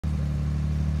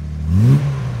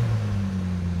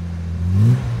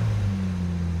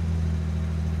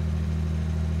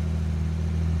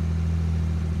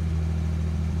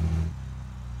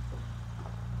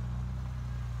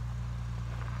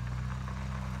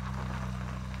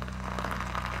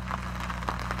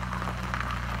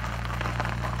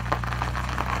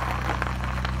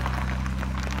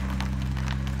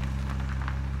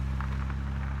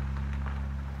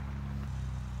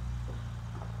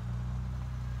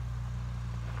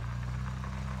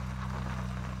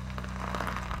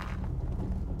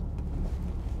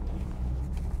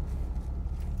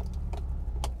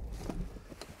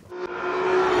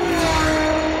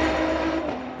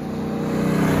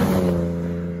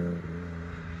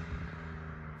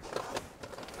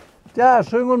Ja,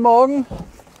 schönen guten Morgen.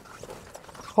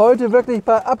 Heute wirklich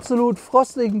bei absolut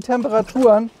frostigen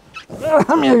Temperaturen. Wir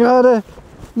haben hier gerade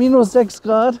minus 6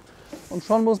 Grad und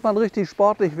schon muss man richtig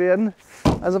sportlich werden.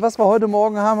 Also was wir heute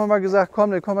Morgen haben wir gesagt, komm,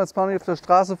 wir kommen jetzt mal nicht auf der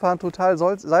Straße fahren, total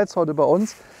Salz heute bei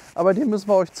uns. Aber den müssen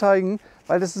wir euch zeigen,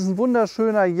 weil das ist ein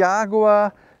wunderschöner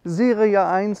Jaguar Serie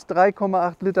 1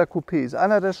 3,8 Liter Coupé. Ist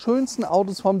einer der schönsten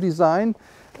Autos vom Design,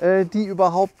 die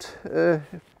überhaupt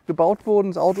gebaut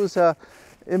wurden. Das Auto ist ja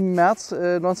im März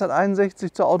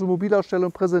 1961 zur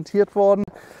Automobilausstellung präsentiert worden.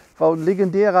 War ein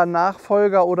legendärer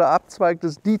Nachfolger oder Abzweig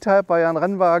des E-Type, war ja ein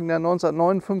Rennwagen, der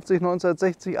 1959,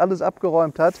 1960 alles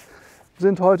abgeräumt hat.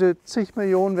 Sind heute zig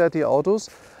Millionen wert, die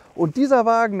Autos. Und dieser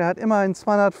Wagen, der hat immerhin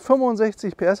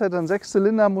 265 PS, hat einen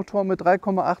 6-Zylinder-Motor mit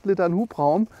 3,8 Litern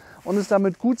Hubraum und ist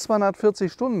damit gut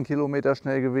 240 Stundenkilometer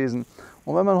schnell gewesen.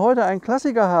 Und wenn man heute einen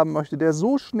Klassiker haben möchte, der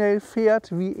so schnell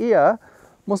fährt wie er,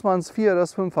 muss man es 4- oder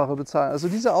das 5-fache bezahlen. Also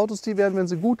diese Autos, die werden, wenn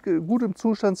sie gut im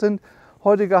Zustand sind,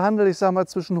 heute gehandelt, ich sage mal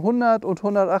zwischen 100 und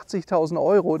 180.000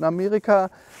 Euro. In Amerika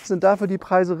sind dafür die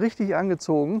Preise richtig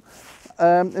angezogen.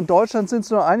 In Deutschland sind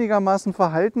sie nur einigermaßen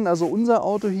verhalten. Also unser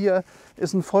Auto hier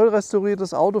ist ein voll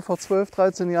restauriertes Auto, vor 12,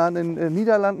 13 Jahren in den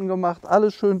Niederlanden gemacht.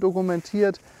 Alles schön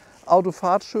dokumentiert. Auto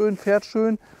fährt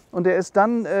schön. Und der ist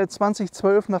dann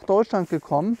 2012 nach Deutschland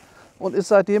gekommen und ist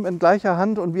seitdem in gleicher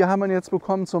Hand. Und wir haben ihn jetzt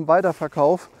bekommen zum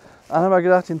Weiterverkauf. Dann haben wir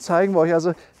gedacht, den zeigen wir euch.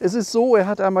 Also es ist so, er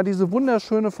hat einmal diese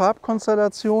wunderschöne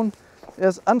Farbkonstellation. Er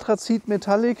ist Anthrazit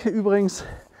Metallic. Übrigens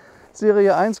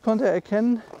Serie 1 konnte er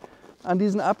erkennen an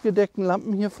diesen abgedeckten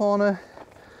Lampen hier vorne.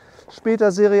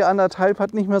 Später Serie 1,5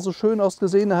 hat nicht mehr so schön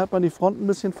ausgesehen. Da hat man die Front ein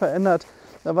bisschen verändert.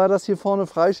 Da war das hier vorne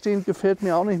freistehend, gefällt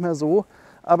mir auch nicht mehr so.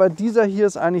 Aber dieser hier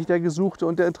ist eigentlich der gesuchte.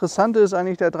 Und der interessante ist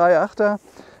eigentlich der 3.8er.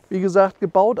 Wie gesagt,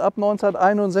 gebaut ab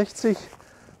 1961.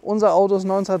 Unser Auto ist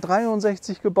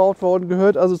 1963 gebaut worden,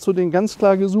 gehört also zu den ganz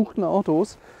klar gesuchten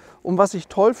Autos. Und was ich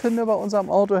toll finde bei unserem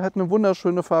Auto, er hat eine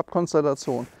wunderschöne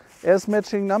Farbkonstellation. Er ist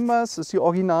Matching Numbers, ist die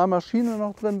Originalmaschine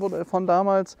noch drin von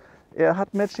damals. Er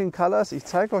hat Matching Colors. Ich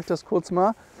zeige euch das kurz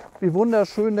mal, wie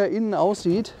wunderschön der innen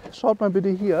aussieht. Schaut mal bitte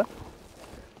hier.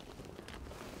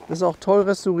 Das ist auch toll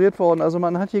restauriert worden. Also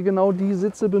man hat hier genau die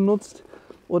Sitze benutzt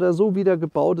oder so wieder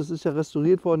gebaut. Es ist ja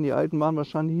restauriert worden. Die alten waren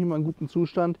wahrscheinlich nicht mehr in gutem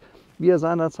Zustand, wie er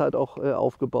seinerzeit auch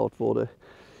aufgebaut wurde.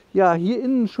 Ja, hier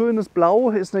innen schönes Blau,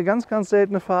 ist eine ganz, ganz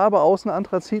seltene Farbe. Außen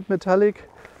Anthrazit Metallic.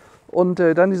 Und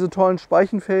dann diese tollen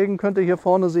Speichenfelgen, könnt ihr hier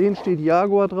vorne sehen, steht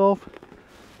Jaguar drauf.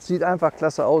 Sieht einfach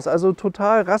klasse aus. Also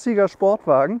total rassiger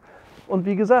Sportwagen. Und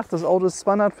wie gesagt, das Auto ist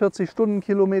 240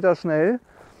 Stundenkilometer schnell.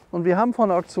 Und wir haben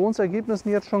von Auktionsergebnissen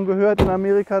jetzt schon gehört, in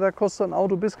Amerika, da kostet ein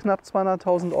Auto bis knapp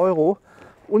 200.000 Euro.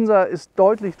 Unser ist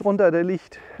deutlich drunter, der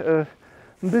liegt ein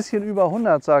bisschen über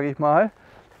 100, sage ich mal.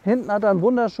 Hinten hat er ein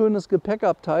wunderschönes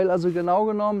Gepäckabteil, also genau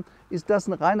genommen ist das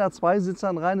ein reiner Zweisitzer,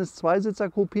 ein reines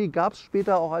Zweisitzer-Coupé. Gab es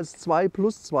später auch als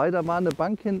 2+2, da war eine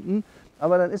Bank hinten,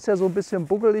 aber dann ist er so ein bisschen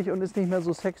buckelig und ist nicht mehr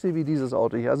so sexy wie dieses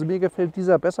Auto hier. Also mir gefällt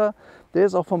dieser besser, der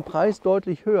ist auch vom Preis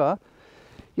deutlich höher.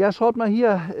 Ja, schaut mal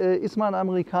hier, ist mal ein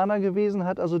Amerikaner gewesen,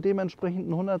 hat also dementsprechend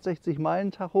einen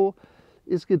 160-Meilen-Tacho,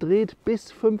 ist gedreht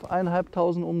bis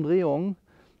 5.500 Umdrehungen.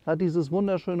 Hat dieses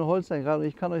wunderschöne Holzlenkrad und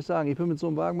ich kann euch sagen, ich bin mit so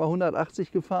einem Wagen mal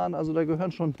 180 gefahren, also da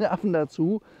gehören schon Nerven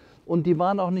dazu und die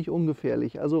waren auch nicht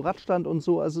ungefährlich. Also Radstand und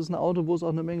so, also es ist ein Auto, wo es auch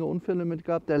eine Menge Unfälle mit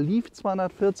gab. Der lief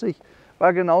 240,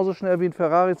 war genauso schnell wie ein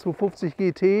Ferrari 250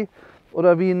 GT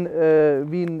oder wie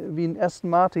ein Aston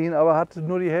Martin, aber hat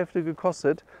nur die Hälfte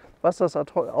gekostet. Was das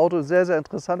Auto sehr, sehr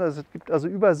interessant ist. Es gibt also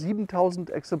über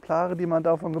 7.000 Exemplare, die man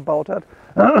davon gebaut hat.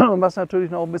 Und was natürlich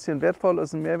noch ein bisschen wertvoll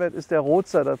ist, ein Mehrwert, ist der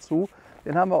Roadster dazu.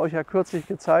 Den haben wir euch ja kürzlich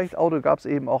gezeigt. Auto gab es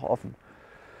eben auch offen.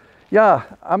 Ja,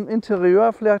 am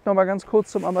Interieur vielleicht noch mal ganz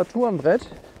kurz zum Armaturenbrett.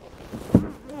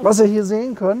 Was ihr hier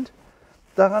sehen könnt,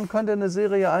 daran könnt ihr eine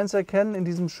Serie 1 erkennen. In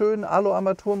diesem schönen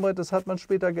Alu-Armaturenbrett, das hat man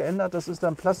später geändert. Das ist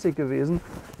dann Plastik gewesen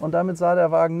und damit sah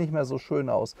der Wagen nicht mehr so schön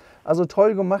aus. Also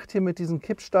toll gemacht hier mit diesen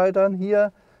Kippstaltern.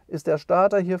 Hier ist der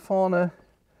Starter hier vorne.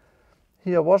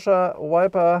 Hier Washer,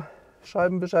 Wiper,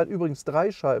 Scheibenwischer. Hat übrigens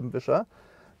 3 Scheibenwischer.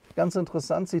 Ganz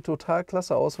interessant, sieht total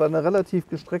klasse aus, weil eine relativ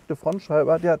gestreckte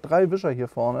Frontscheibe hat. Die hat 3 Wischer hier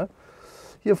vorne.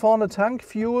 Hier vorne Tank,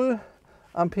 Fuel,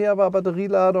 Ampere war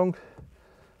Batterieladung,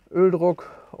 Öldruck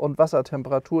und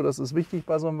Wassertemperatur. Das ist wichtig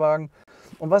bei so einem Wagen.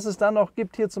 Und was es dann noch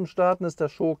gibt hier zum Starten, ist der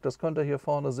Schok. Das könnt ihr hier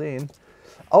vorne sehen.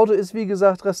 Auto ist wie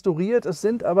gesagt restauriert. Es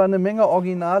sind aber eine Menge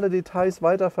originale Details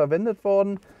weiter verwendet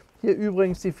worden. Hier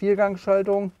übrigens die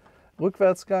Viergangschaltung,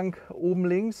 Rückwärtsgang oben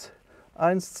links,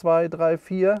 1, 2, 3,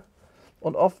 4.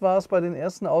 Und oft war es bei den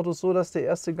ersten Autos so, dass der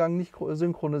erste Gang nicht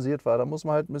synchronisiert war. Da muss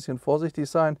man halt ein bisschen vorsichtig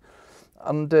sein.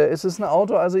 Und es ist ein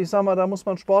Auto, also ich sag mal, da muss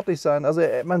man sportlich sein. Also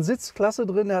man sitzt klasse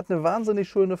drin, er hat eine wahnsinnig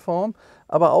schöne Form,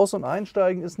 aber Aus- und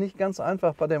Einsteigen ist nicht ganz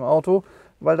einfach bei dem Auto,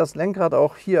 weil das Lenkrad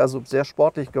auch hier, also sehr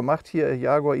sportlich gemacht, hier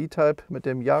Jaguar E-Type mit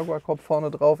dem Jaguar-Kopf vorne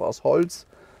drauf aus Holz,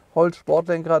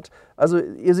 Holz-Sportlenkrad. Also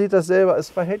ihr seht das selber, ist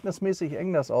verhältnismäßig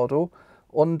eng das Auto.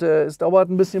 Und es dauert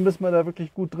ein bisschen, bis man da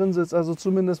wirklich gut drin sitzt, also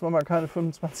zumindest, wenn man keine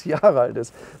 25 Jahre alt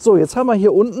ist. So, jetzt haben wir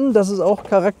hier unten, das ist auch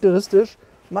charakteristisch,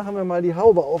 machen wir mal die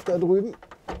Haube auf da drüben.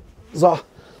 So,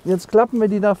 jetzt klappen wir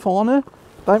die nach vorne.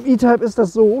 Beim E-Type ist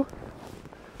das so,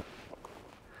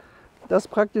 dass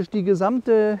praktisch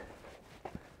der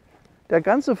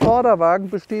ganze Vorderwagen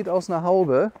besteht aus einer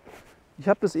Haube. Ich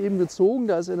habe das eben gezogen,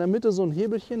 da ist in der Mitte so ein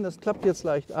Hebelchen, das klappt jetzt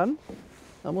leicht an.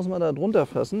 Da muss man da drunter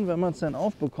fassen, wenn man es dann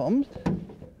aufbekommt.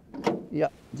 Ja,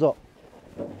 so.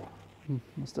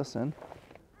 Was ist das denn?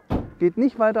 Geht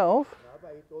nicht weiter auf?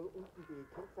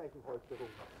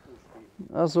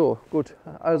 Ach so, gut.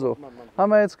 Also,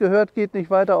 haben wir jetzt gehört, geht nicht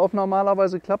weiter auf.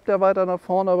 Normalerweise klappt der weiter nach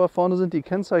vorne, aber vorne sind die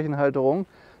Kennzeichenhalterungen.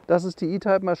 Das ist die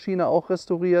E-Type-Maschine, auch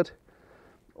restauriert.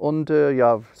 Und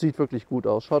ja, sieht wirklich gut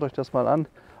aus. Schaut euch das mal an.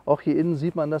 Auch hier innen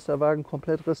sieht man, dass der Wagen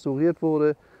komplett restauriert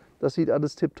wurde. Das sieht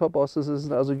alles tipptopp aus. Das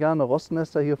ist also gerne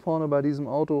Rostnester hier vorne bei diesem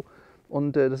Auto.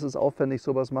 Und das ist aufwendig,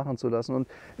 sowas machen zu lassen. Und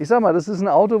ich sag mal, das ist ein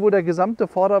Auto, wo der gesamte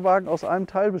Vorderwagen aus einem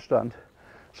Teil bestand.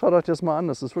 Schaut euch das mal an.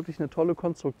 Das ist wirklich eine tolle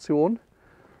Konstruktion.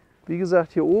 Wie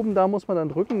gesagt, hier oben, da muss man dann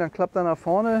drücken. Dann klappt er nach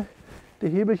vorne. Die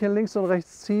Hebelchen links und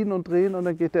rechts ziehen und drehen. Und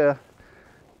dann geht der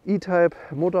E-Type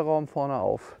Motorraum vorne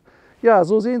auf. Ja,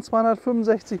 so sehen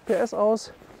 265 PS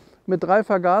aus. Mit 3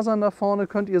 Vergasern da vorne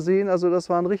könnt ihr sehen, also das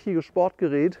war ein richtiges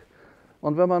Sportgerät.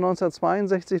 Und wenn man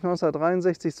 1962,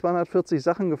 1963 240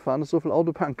 Sachen gefahren ist, so viel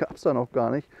Autobahn gab es da noch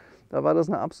gar nicht, da war das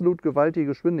eine absolut gewaltige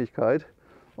Geschwindigkeit.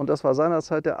 Und das war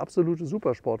seinerzeit der absolute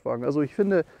Supersportwagen. Also ich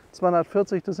finde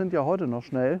 240, das sind ja heute noch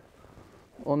schnell.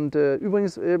 Und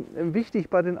übrigens wichtig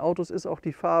bei den Autos ist auch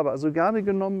die Farbe. Also gerne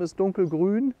genommen ist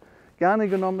dunkelgrün, gerne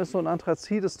genommen ist so ein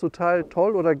Anthrazit, ist total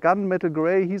toll. Oder Gunmetal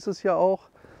Grey hieß es ja auch.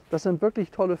 Das sind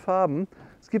wirklich tolle Farben.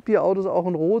 Es gibt hier Autos auch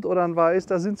in Rot oder in Weiß,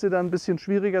 da sind sie dann ein bisschen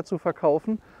schwieriger zu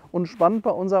verkaufen. Und spannend bei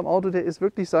unserem Auto, der ist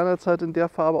wirklich seinerzeit in der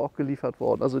Farbe auch geliefert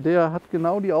worden. Also der hat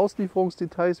genau die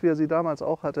Auslieferungsdetails, wie er sie damals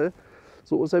auch hatte.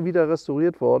 So ist er wieder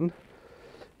restauriert worden.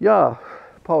 Ja,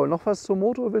 Paul, noch was zum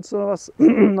Motor? Willst du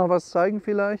noch was zeigen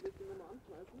vielleicht?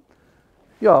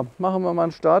 Ja, machen wir mal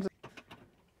einen Start.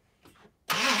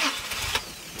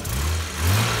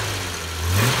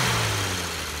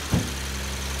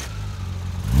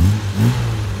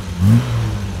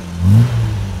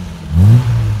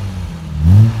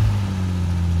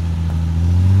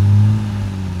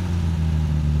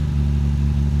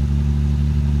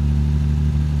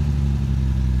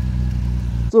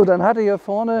 So, dann hatte hier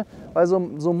vorne, weil so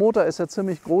ein Motor ist ja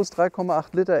ziemlich groß,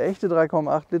 3,8 Liter, echte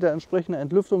 3,8 Liter, entsprechende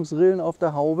Entlüftungsrillen auf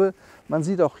der Haube. Man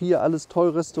sieht auch hier alles toll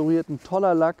restauriert, ein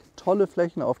toller Lack, tolle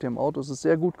Flächen auf dem Auto, es ist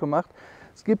sehr gut gemacht.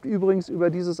 Es gibt übrigens über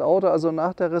dieses Auto, also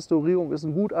nach der Restaurierung ist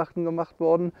ein Gutachten gemacht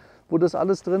worden, wo das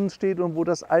alles drin steht und wo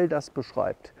das all das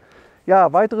beschreibt.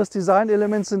 Ja, weiteres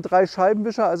Designelement sind 3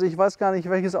 Scheibenwischer, also ich weiß gar nicht,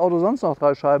 welches Auto sonst noch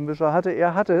 3 Scheibenwischer hatte,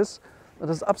 er hatte es. Das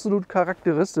ist absolut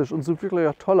charakteristisch und sieht wirklich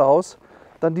auch toll aus.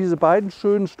 Dann diese beiden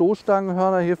schönen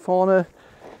Stoßstangenhörner hier vorne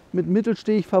mit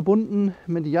Mittelsteg verbunden,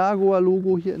 mit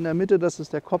Jaguar-Logo hier in der Mitte. Das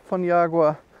ist der Kopf von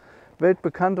Jaguar,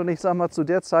 weltbekannt. Und ich sage mal, zu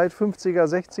der Zeit, 50er,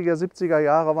 60er, 70er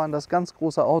Jahre, waren das ganz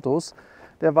große Autos.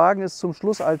 Der Wagen ist zum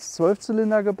Schluss als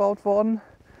 12-Zylinder gebaut worden.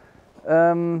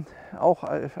 Auch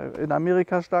in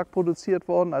Amerika stark produziert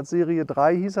worden. Als Serie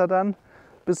 3 hieß er dann,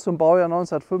 bis zum Baujahr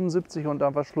 1975 und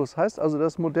dann war Schluss. Heißt also,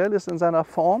 das Modell ist in seiner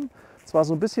Form zwar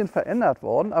so ein bisschen verändert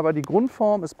worden, aber die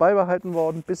Grundform ist beibehalten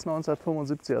worden bis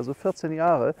 1975, also 14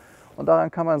 Jahre. Und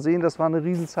daran kann man sehen, das war eine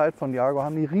Riesenzeit von Jaguar.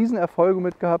 Haben die Riesenerfolge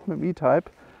mit gehabt mit dem E-Type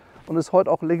und ist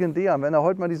heute auch legendär. Und wenn ihr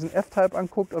heute mal diesen F-Type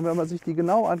anguckt und wenn man sich die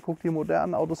genau anguckt, die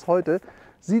modernen Autos heute,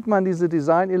 sieht man diese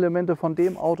Designelemente von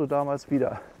dem Auto damals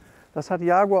wieder. Das hat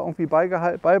Jaguar irgendwie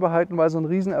beibehalten, weil sie einen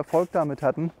Riesenerfolg damit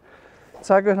hatten. Ich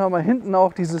zeige euch noch mal hinten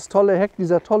auch dieses tolle Heck,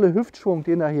 dieser tolle Hüftschwung,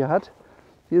 den er hier hat.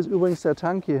 Hier ist übrigens der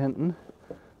Tank hier hinten.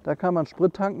 Da kann man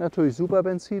Sprit tanken, natürlich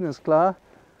Superbenzin, ist klar.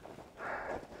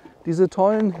 Diese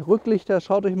tollen Rücklichter,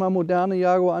 schaut euch mal moderne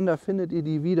Jaguar an, da findet ihr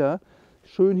die wieder.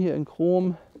 Schön hier in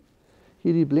Chrom.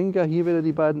 Hier die Blinker, hier wieder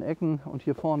die beiden Ecken und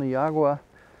hier vorne Jaguar.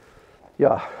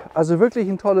 Ja, also wirklich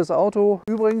ein tolles Auto.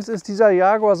 Übrigens ist dieser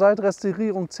Jaguar seit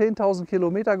Restaurierung 10.000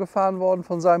 Kilometer gefahren worden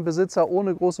von seinem Besitzer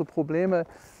ohne große Probleme.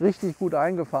 Richtig gut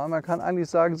eingefahren. Man kann eigentlich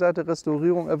sagen, seit der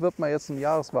Restaurierung erwirbt man jetzt einen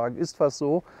Jahreswagen. Ist fast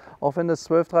so, auch wenn das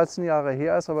 12, 13 Jahre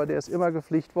her ist, aber der ist immer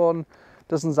gepflegt worden.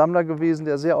 Das ist ein Sammler gewesen,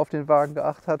 der sehr auf den Wagen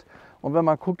geachtet hat. Und wenn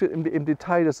man guckt im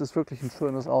Detail, das ist wirklich ein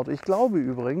schönes Auto. Ich glaube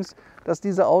übrigens, dass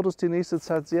diese Autos die nächste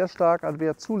Zeit sehr stark an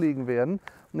Wert zulegen werden.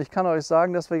 Und ich kann euch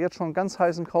sagen, dass wir jetzt schon einen ganz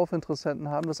heißen Kaufinteressenten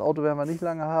haben. Das Auto werden wir nicht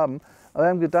lange haben. Aber wir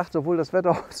haben gedacht, obwohl das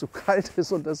Wetter auch so kalt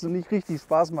ist und das nicht richtig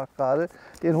Spaß macht gerade,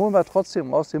 den holen wir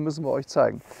trotzdem raus, den müssen wir euch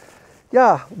zeigen.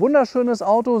 Ja, wunderschönes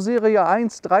Auto, Serie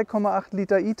 1, 3,8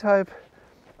 Liter E-Type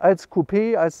als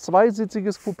Coupé, als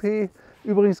zweisitziges Coupé.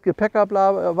 Übrigens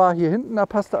Gepäckablage war hier hinten, da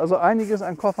passte also einiges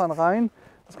an Koffern rein.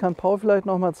 Das kann Paul vielleicht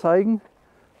noch mal zeigen.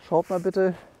 Schaut mal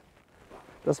bitte.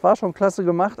 Das war schon klasse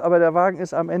gemacht, aber der Wagen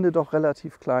ist am Ende doch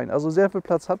relativ klein. Also sehr viel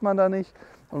Platz hat man da nicht.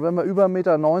 Und wenn man über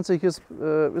 1,90 m ist,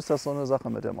 ist das so eine Sache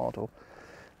mit dem Auto.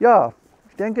 Ja,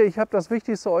 ich denke, ich habe das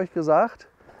Wichtigste euch gesagt.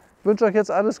 Ich wünsche euch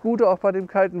jetzt alles Gute, auch bei dem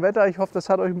kalten Wetter. Ich hoffe, das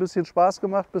hat euch ein bisschen Spaß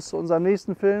gemacht. Bis zu unserem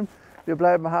nächsten Film. Wir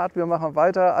bleiben hart, wir machen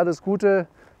weiter. Alles Gute.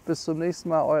 Bis zum nächsten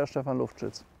Mal, euer Stefan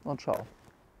Luftschitz und ciao.